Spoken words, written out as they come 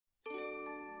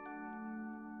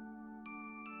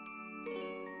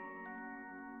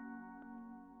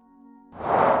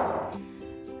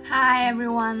Hi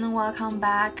everyone, welcome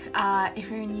back. If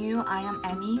you're new, I am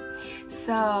Emmy.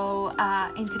 So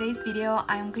in today's video,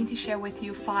 I'm going to share with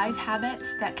you 5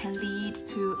 habits that can lead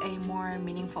to a more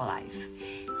meaningful life.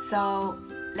 So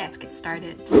let's get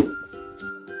started.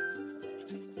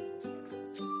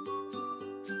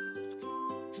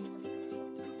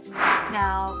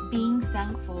 Now, being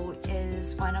thankful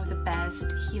is one of the best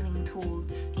healing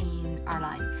tools in our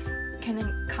life. Can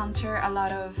encounter a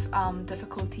lot of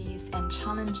difficulties and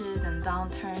challenges and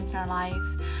downturns in our life,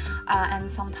 and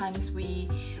sometimes we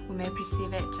may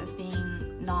perceive it as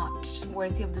being not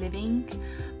worthy of living.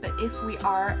 But if we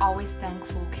are always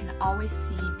thankful, can always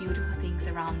see beautiful things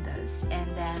around us, and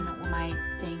then we might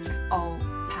think, oh,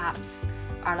 perhaps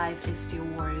our life is still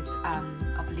worth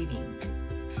of living.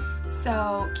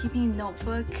 So keeping a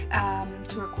notebook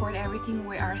to record everything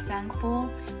we are thankful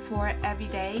for every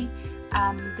day,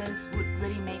 this would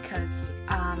really make us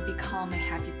become a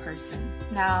happy person.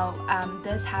 Now,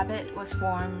 this habit was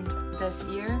formed this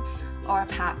year, or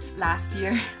perhaps last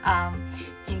year,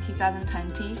 in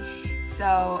 2020.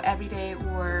 So every day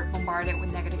we're bombarded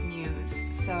with negative news.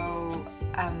 So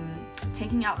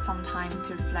taking out some time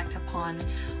to reflect upon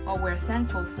what we're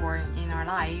thankful for in our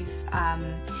life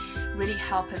really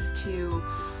help us to,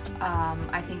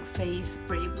 I think, face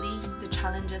bravely the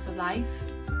challenges of life.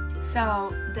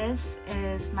 So this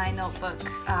is my notebook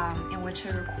in which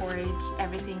I record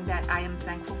everything that I am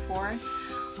thankful for.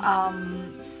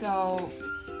 So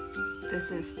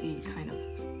this is the kind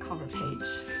of cover page.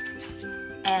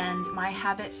 And my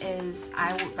habit is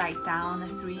I would write down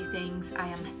 3 things I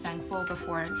am thankful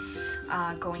before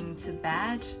going to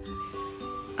bed.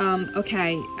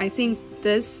 Okay, I think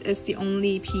this is the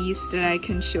only piece that I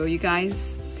can show you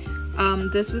guys.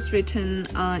 This was written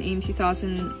in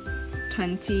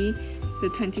 2020, the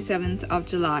 27th of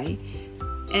July.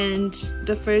 And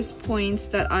the first point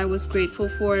that I was grateful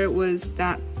for was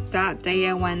that day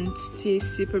I went to a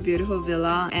super beautiful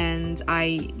villa and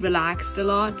I relaxed a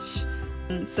lot.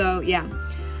 So yeah,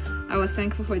 I was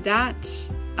thankful for that.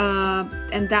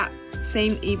 And that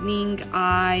same evening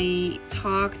I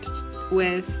talked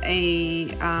with a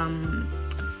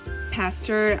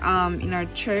pastor in our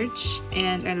church,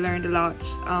 and I learned a lot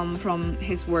from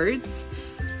his words.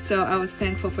 So I was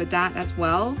thankful for that as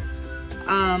well.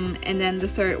 And then the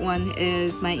third one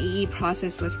is my EE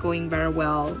process was going very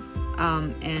well,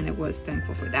 and I was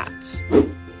thankful for that.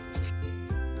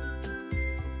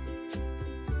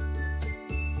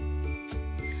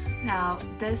 Now,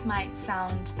 this might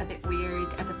sound a bit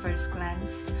weird at the first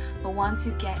glance, but once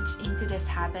you get into this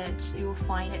habit, you will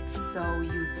find it so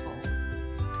useful.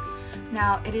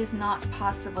 Now, it is not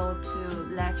possible to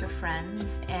let your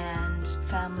friends and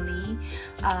family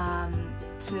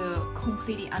to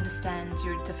completely understand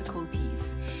your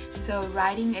difficulties. So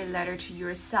writing a letter to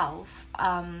yourself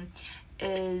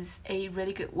is a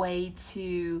really good way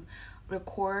to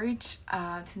record,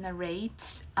 to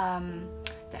narrate,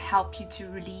 that help you to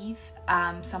relieve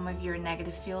some of your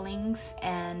negative feelings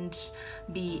and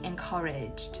be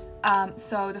encouraged.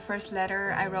 So the first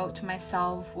letter I wrote to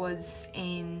myself was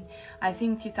in, I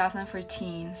think,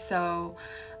 2014. So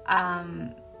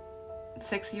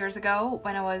 6 years ago,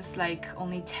 when I was like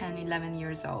only 10, 11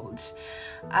 years old.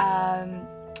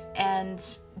 And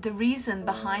the reason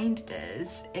behind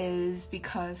this is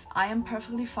because I am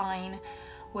perfectly fine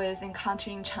with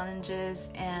encountering challenges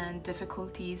and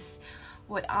difficulties.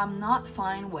 What I'm not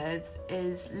fine with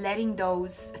is letting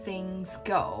those things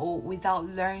go without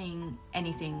learning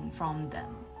anything from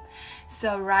them.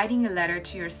 So writing a letter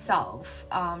to yourself,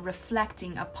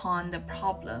 reflecting upon the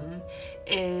problem,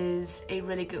 is a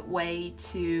really good way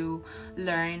to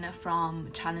learn from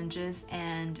challenges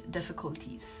and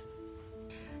difficulties.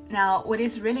 Now, what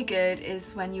is really good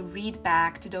is when you read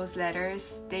back to those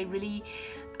letters, they really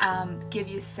give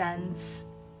you a sense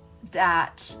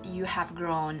that you have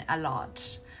grown a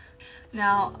lot.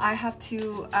 Now, I have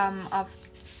 2 of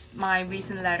my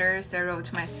recent letters that I wrote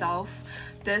to myself.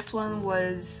 This one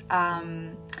was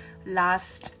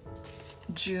last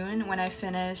June when I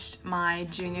finished my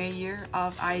junior year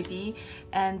of IB,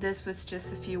 and this was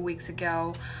just a few weeks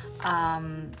ago.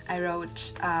 I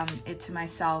wrote it to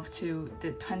myself to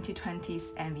the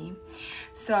 2020's Emmy.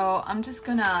 So I'm just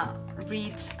gonna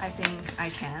read, I think I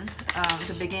can,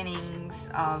 the beginnings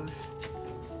of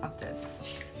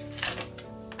this.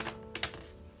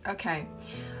 Okay.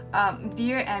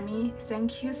 Dear Emmy,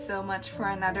 thank you so much for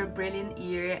another brilliant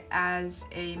year as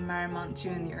a Marymount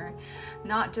Junior.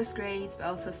 Not just grades, but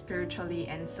also spiritually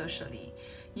and socially.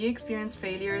 You experienced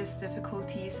failures,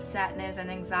 difficulties, sadness, and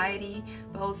anxiety,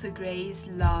 but also grace,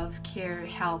 love, care,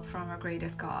 help from our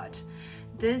greatest God.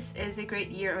 This is a great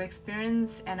year of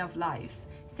experience and of life.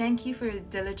 Thank you for your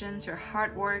diligence, your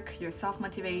hard work, your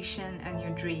self-motivation, and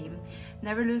your dream.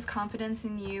 Never lose confidence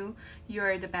in you. You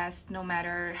are the best no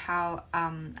matter how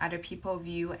other people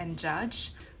view and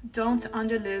judge. Don't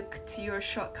underlook to your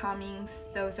shortcomings.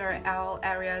 Those are all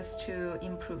areas to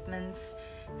improvements.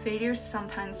 Failures are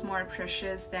sometimes more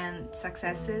precious than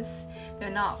successes. They're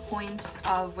not points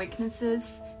of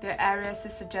weaknesses. They're areas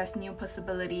that suggest new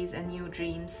possibilities and new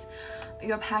dreams.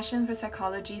 Your passion for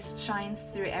psychology shines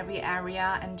through every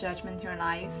area and judgment in your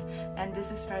life, and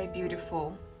this is very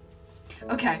beautiful.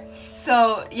 Okay,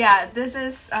 so yeah, this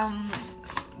is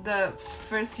the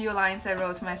first few lines I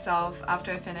wrote myself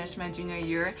after I finished my junior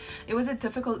year. It was a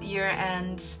difficult year,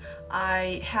 and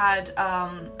I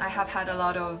have had a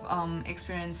lot of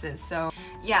experiences. So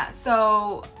yeah,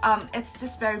 so it's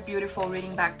just very beautiful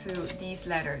reading back to these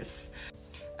letters.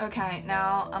 Okay,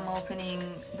 now I'm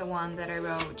opening the one that I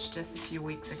wrote just a few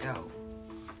weeks ago.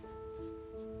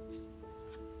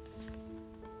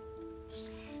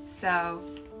 So,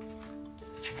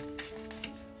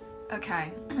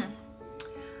 okay.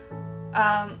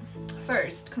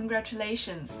 First,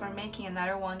 congratulations for making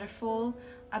another wonderful,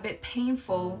 a bit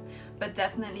painful, but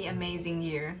definitely amazing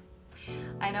year.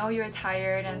 I know you're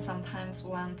tired and sometimes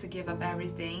want to give up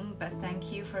everything, but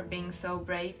thank you for being so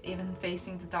brave even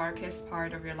facing the darkest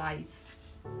part of your life.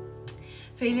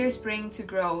 Failures bring to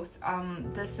growth.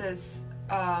 This is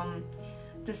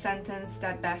the sentence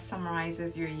that best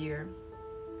summarizes your year.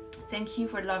 Thank you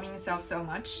for loving yourself so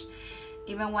much,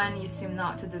 even when you seem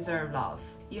not to deserve love.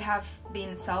 You have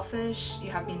been selfish, you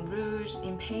have been rude,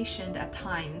 impatient at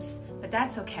times, but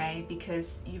that's okay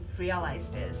because you've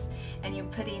realized this and you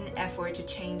put in effort to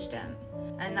change them.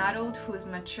 An adult who is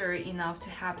mature enough to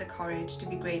have the courage to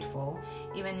be grateful,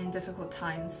 even in difficult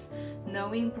times,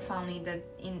 knowing profoundly that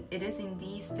it is in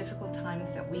these difficult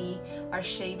times that we are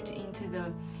shaped into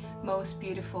the most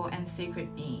beautiful and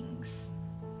sacred beings.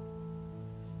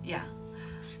 Yeah.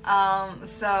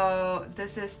 So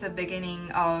this is the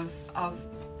beginning of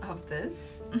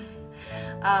this.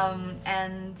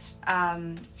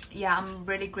 Yeah, I'm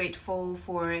really grateful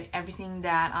for everything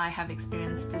that I have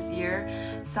experienced this year.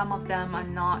 Some of them are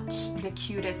not the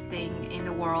cutest thing in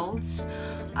the world,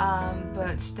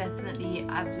 but definitely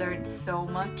I've learned so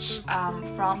much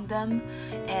from them,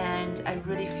 and I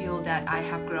really feel that I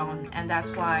have grown, and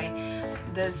that's why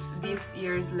this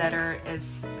year's letter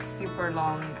is super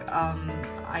long.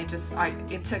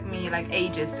 It took me like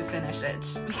ages to finish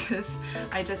it because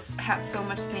I just had so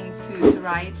much thing to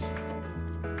write.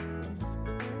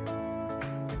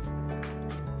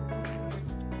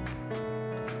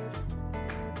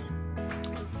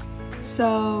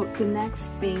 So the next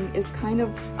thing is kind of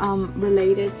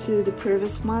related to the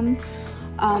previous one.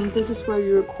 This is where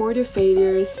you record your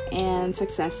failures and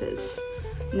successes.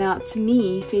 Now, to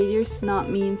me, failures do not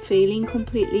mean failing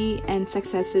completely, and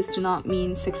successes do not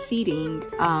mean succeeding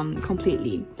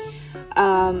completely.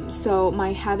 So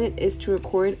my habit is to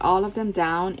record all of them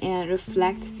down and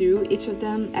reflect through each of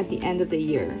them at the end of the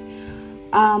year.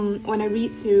 When I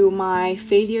read through my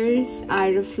failures, I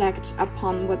reflect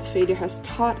upon what the failure has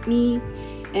taught me,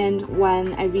 and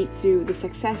when I read through the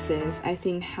successes, I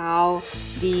think how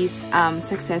these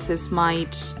successes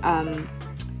might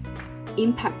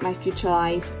impact my future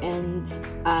life, and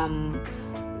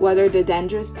what are the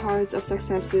dangerous parts of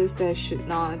successes that I should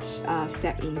not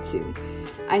step into.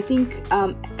 I think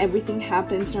everything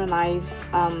happens in our life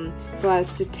for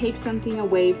us to take something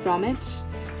away from it.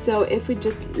 So if we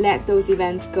just let those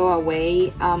events go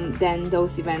away, then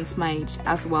those events might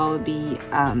as well be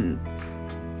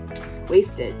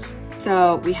wasted.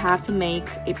 So we have to make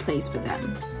a place for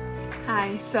them.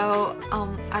 Hi, so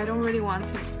I don't really want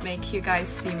to make you guys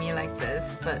see me like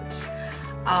this, but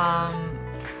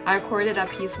I recorded a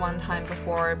piece one time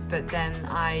before, but then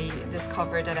I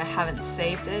discovered that I haven't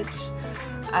saved it,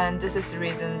 and this is the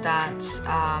reason that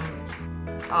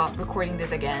recording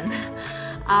this again.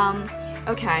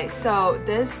 Okay, so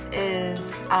this is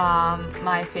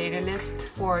my failure list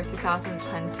for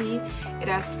 2020. It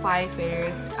has 5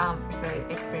 failures that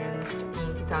I experienced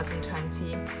in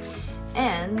 2020,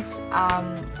 and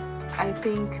I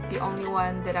think the only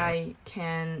one that I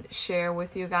can share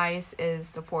with you guys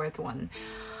is the 4th one,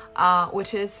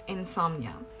 which is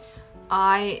insomnia.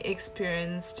 I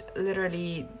experienced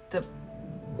literally the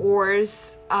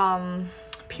worst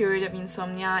period of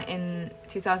insomnia in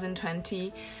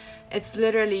 2020. It's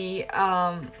literally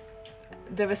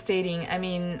devastating. I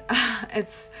mean,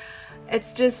 it's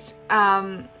just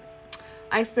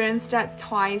I experienced that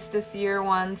twice this year,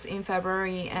 once in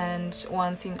February and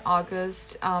once in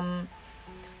August,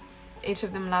 each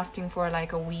of them lasting for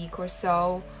like a week or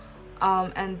so.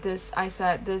 And I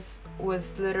said this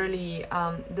was literally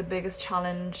the biggest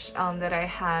challenge that I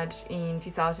had in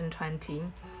 2020.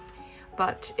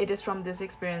 But it is from this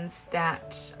experience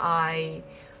that I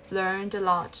learned a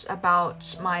lot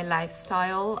about my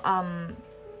lifestyle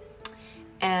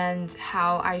and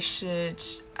how I should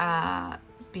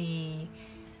be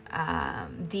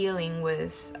dealing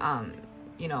with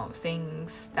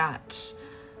things that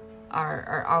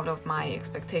are out of my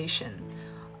expectation.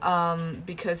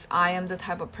 Because I am the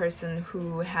type of person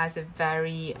who has a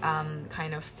very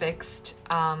kind of fixed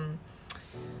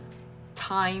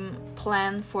time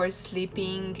plan for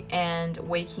sleeping and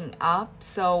waking up.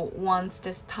 So once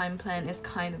this time plan is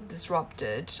kind of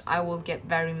disrupted, I will get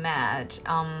very mad.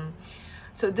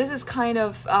 So this is kind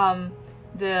of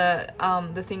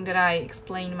the thing that I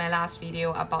explained in my last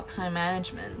video about time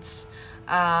management.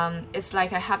 It's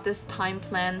like I have this time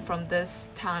plan from this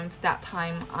time to that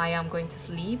time I am going to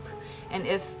sleep, and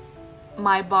if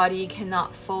my body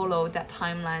cannot follow that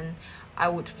timeline, I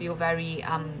would feel very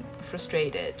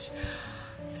frustrated.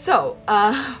 So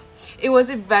it was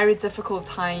a very difficult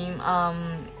time.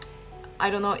 I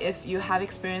don't know if you have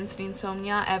experienced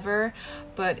insomnia ever,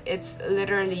 but it's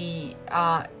literally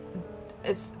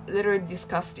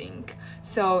disgusting.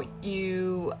 So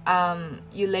you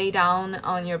lay down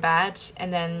on your bed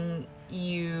and then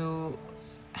you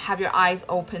have your eyes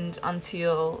opened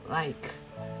until like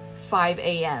 5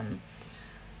 a.m.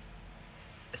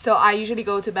 So I usually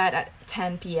go to bed at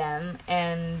 10 p.m.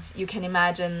 and you can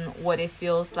imagine what it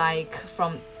feels like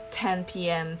from 10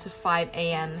 p.m. to 5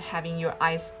 a.m. having your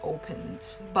eyes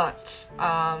opened. But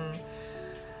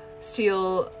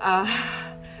still,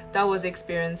 that was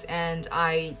experience, and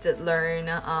I did learn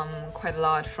quite a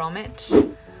lot from it.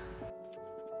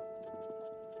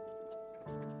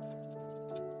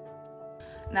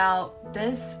 Now,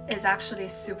 this is actually a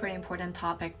super important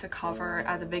topic to cover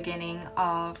at the beginning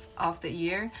of the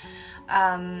year.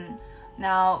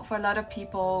 Now, for a lot of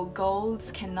people,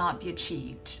 goals cannot be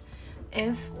achieved.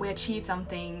 If we achieve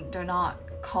something, they're not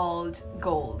called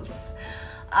goals.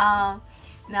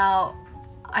 Now,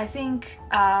 I think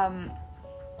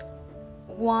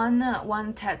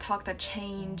one TED Talk that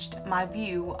changed my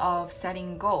view of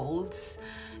setting goals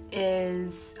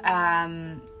is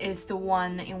the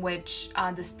one in which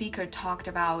the speaker talked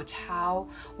about how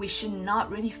we should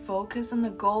not really focus on the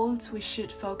goals, we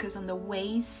should focus on the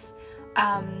ways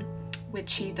we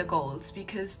achieve the goals,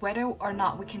 because whether or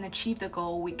not we can achieve the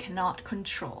goal we cannot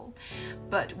control,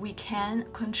 but we can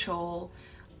control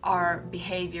our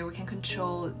behavior, we can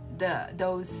control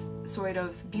those sort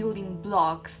of building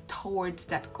blocks towards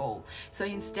that goal. So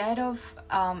instead of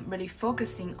really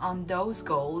focusing on those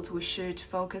goals, we should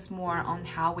focus more on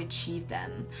how we achieve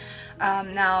them.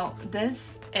 Now,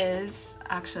 this is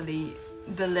actually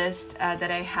the list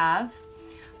that I have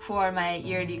for my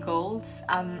yearly goals.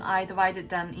 I divided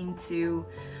them into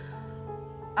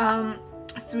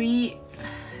three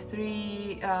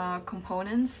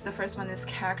components. The first one is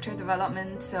character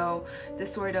development, so the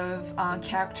sort of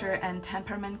character and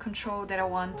temperament control that I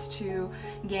want to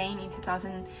gain in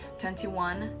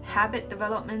 2021. Habit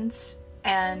development,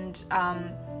 and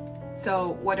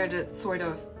so what are the sort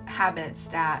of habits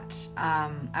that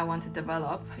I want to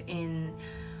develop in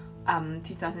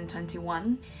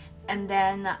 2021. And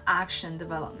then action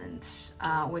development,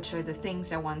 which are the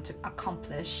things I want to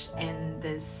accomplish in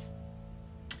this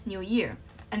new year.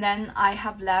 And then I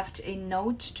have left a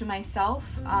note to myself,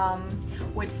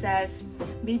 which says,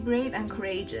 be brave and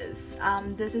courageous.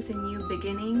 This is a new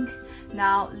beginning.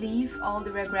 Now leave all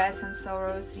the regrets and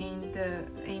sorrows in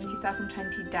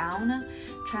 2020 down,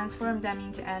 transform them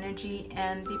into energy,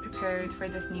 and be prepared for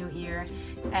this new year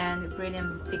and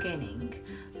brilliant beginning.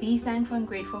 Be thankful and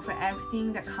grateful for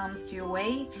everything that comes to your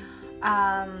way,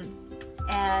 and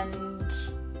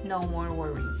no more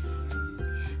worries.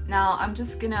 Now, I'm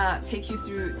just gonna take you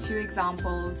through 2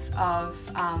 examples of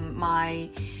my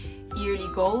yearly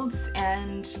goals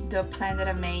and the plan that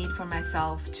I've made for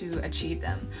myself to achieve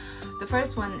them. The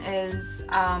first one is,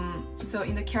 so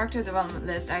in the character development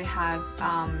list, I have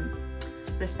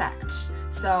respect.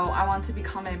 So I want to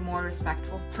become a more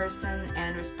respectful person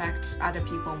and respect other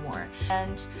people more.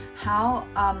 And how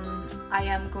I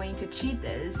am going to achieve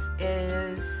this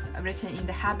is written in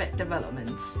the habit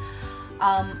development.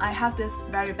 I have this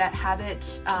very bad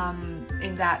habit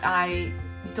in that I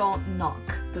don't knock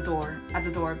at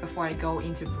the door before I go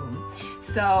into the room.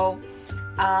 So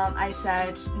I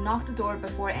said knock the door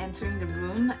before entering the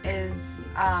room is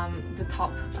the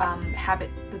top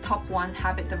one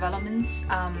habit development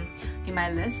in my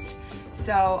list.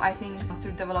 So I think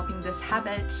through developing this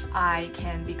habit, I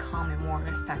can become a more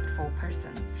respectful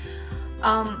person.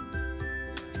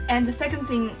 And the second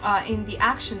thing in the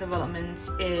action development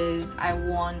is I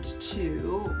want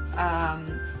to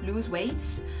lose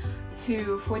weight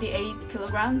to 48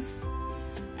 kilograms,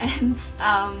 and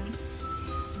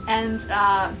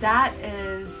that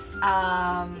is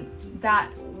that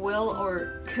will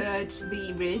or could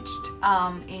be reached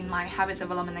in my habit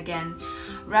development again.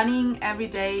 Running every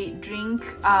day, drink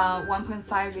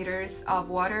 1.5 liters of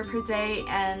water per day,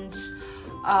 and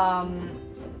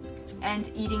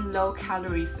eating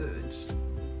low-calorie food.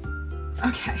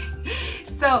 Okay,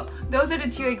 so those are the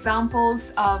two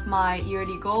examples of my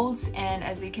yearly goals, and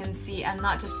as you can see, I'm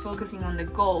not just focusing on the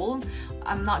goal.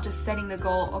 I'm not just setting the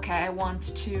goal, okay, I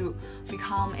want to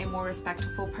become a more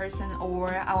respectful person, or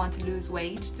I want to lose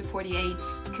weight to 48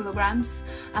 kilograms.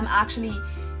 I'm actually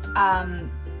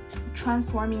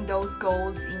transforming those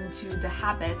goals into the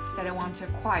habits that I want to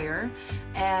acquire,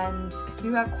 and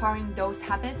through acquiring those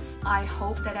habits, I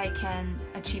hope that I can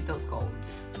achieve those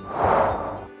goals.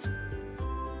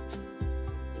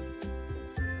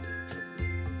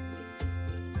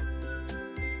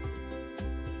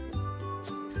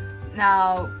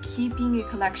 Now, keeping a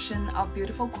collection of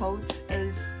beautiful quotes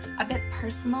is a bit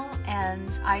personal,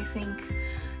 and I think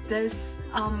this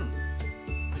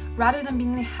rather than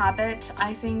being a habit,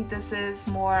 I think this is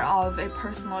more of a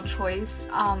personal choice.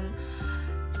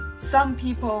 Some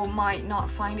people might not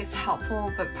find this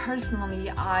helpful, but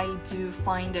personally I do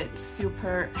find it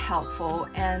super helpful,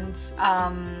 and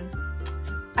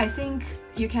I think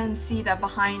you can see that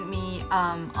behind me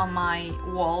on my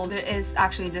wall there is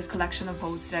actually this collection of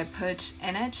quotes that I put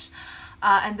in it,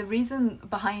 and the reason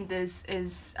behind this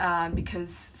is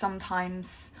because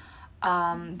sometimes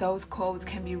those quotes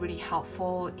can be really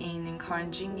helpful in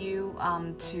encouraging you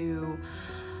to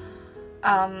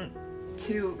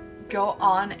go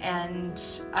on and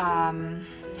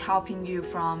helping you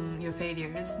from your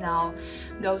failures. Now,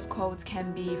 those quotes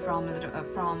can be from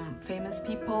famous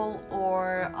people,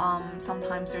 or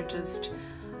sometimes they're just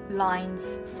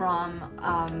lines from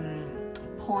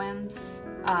poems.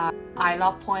 I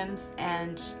love poems,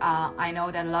 and I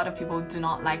know that a lot of people do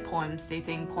not like poems. They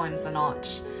think poems are not,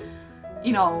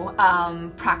 you know,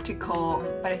 practical,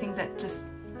 but I think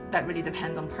that really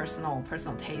depends on personal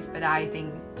taste. But I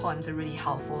think poems are really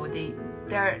helpful.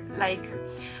 They're like,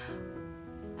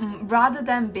 rather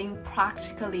than being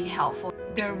practically helpful,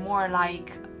 they're more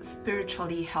like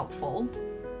spiritually helpful.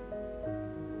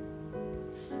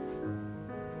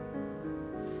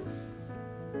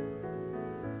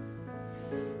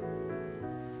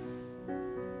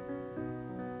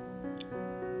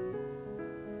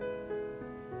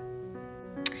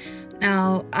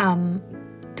 Now,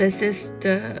 this is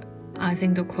I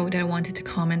think the quote I wanted to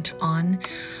comment on.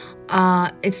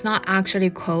 It's not actually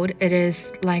a quote, it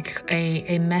is like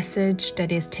a message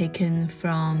that is taken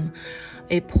from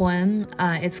a poem.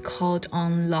 It's called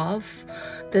On Love.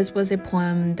 This was a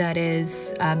poem that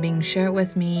is being shared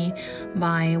with me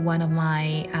by one of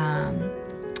my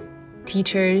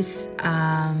teachers.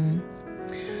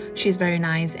 She's very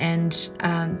nice, and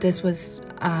this was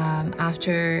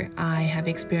after I have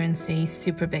experienced a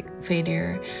super big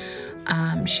failure.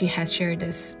 She has shared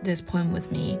this poem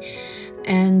with me,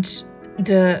 and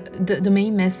the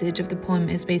main message of the poem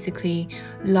is basically,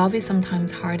 love is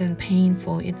sometimes hard and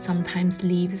painful. It sometimes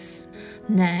leaves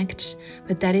nagged,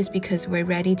 but that is because we're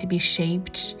ready to be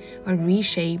shaped or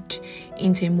reshaped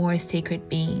into a more sacred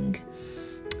being.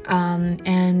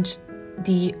 And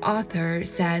the author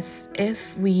says,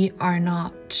 if we are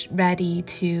not ready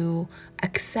to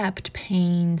accept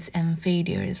pains and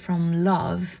failures from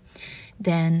love,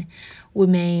 then we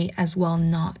may as well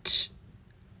not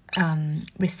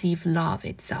receive love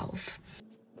itself.